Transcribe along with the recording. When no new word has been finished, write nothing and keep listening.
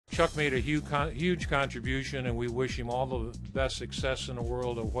Chuck made a huge contribution, and we wish him all the best success in the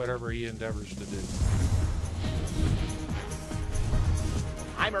world of whatever he endeavors to do.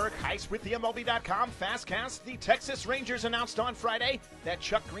 I'm Eric Heiss with the MLB.com FastCast. The Texas Rangers announced on Friday that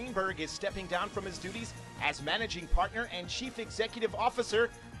Chuck Greenberg is stepping down from his duties as managing partner and chief executive officer.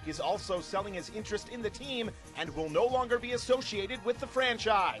 He is also selling his interest in the team and will no longer be associated with the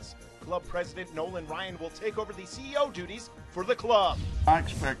franchise. Club president Nolan Ryan will take over the CEO duties for the club. I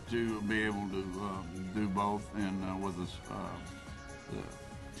expect to be able to do both, and with the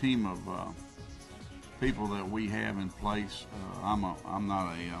team of people that we have in place, I'm not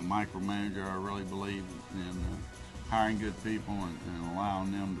a micromanager. I really believe in hiring good people and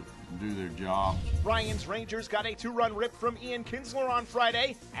allowing them to do their jobs. Ryan's Rangers got a 2-run rip from Ian Kinsler on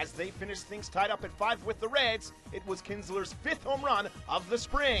Friday as they finished things tied up at 5 with the Reds. It was Kinsler's 5th home run of the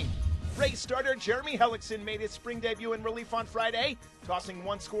spring. Rays starter Jeremy Hellickson made his spring debut in relief on Friday, tossing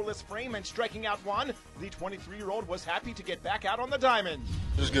 1 scoreless frame and striking out 1. The 23-year-old was happy to get back out on the diamond.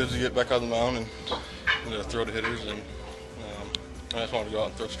 Just good to get back on the mound and throw to hitters, and I just wanted to go out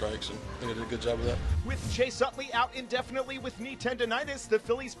and throw strikes, and I think I did a good job of that. With Chase Utley out indefinitely with knee tendonitis, the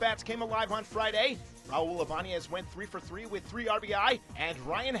Phillies bats came alive on Friday. Raul Ibanez went 3 for 3 with 3 RBI, and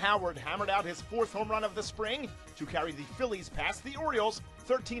Ryan Howard hammered out his 4th home run of the spring to carry the Phillies past the Orioles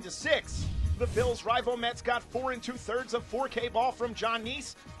 13-6. The Phils' rival Mets got 4 2/3 of 4K ball from John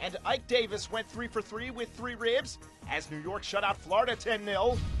Neese, and Ike Davis went 3 for 3 with 3 ribs as New York shut out Florida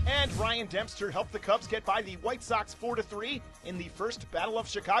 10-0, and Ryan Dempster helped the Cubs get by the White Sox 4-3 in the first Battle of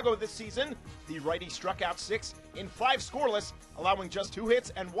Chicago this season. The righty struck out 6 in 5 scoreless, allowing just 2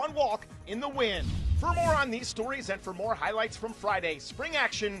 hits and 1 walk in the win. For more on these stories and for more highlights from Friday's spring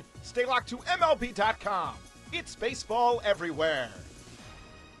action, stay locked to MLB.com. It's baseball everywhere.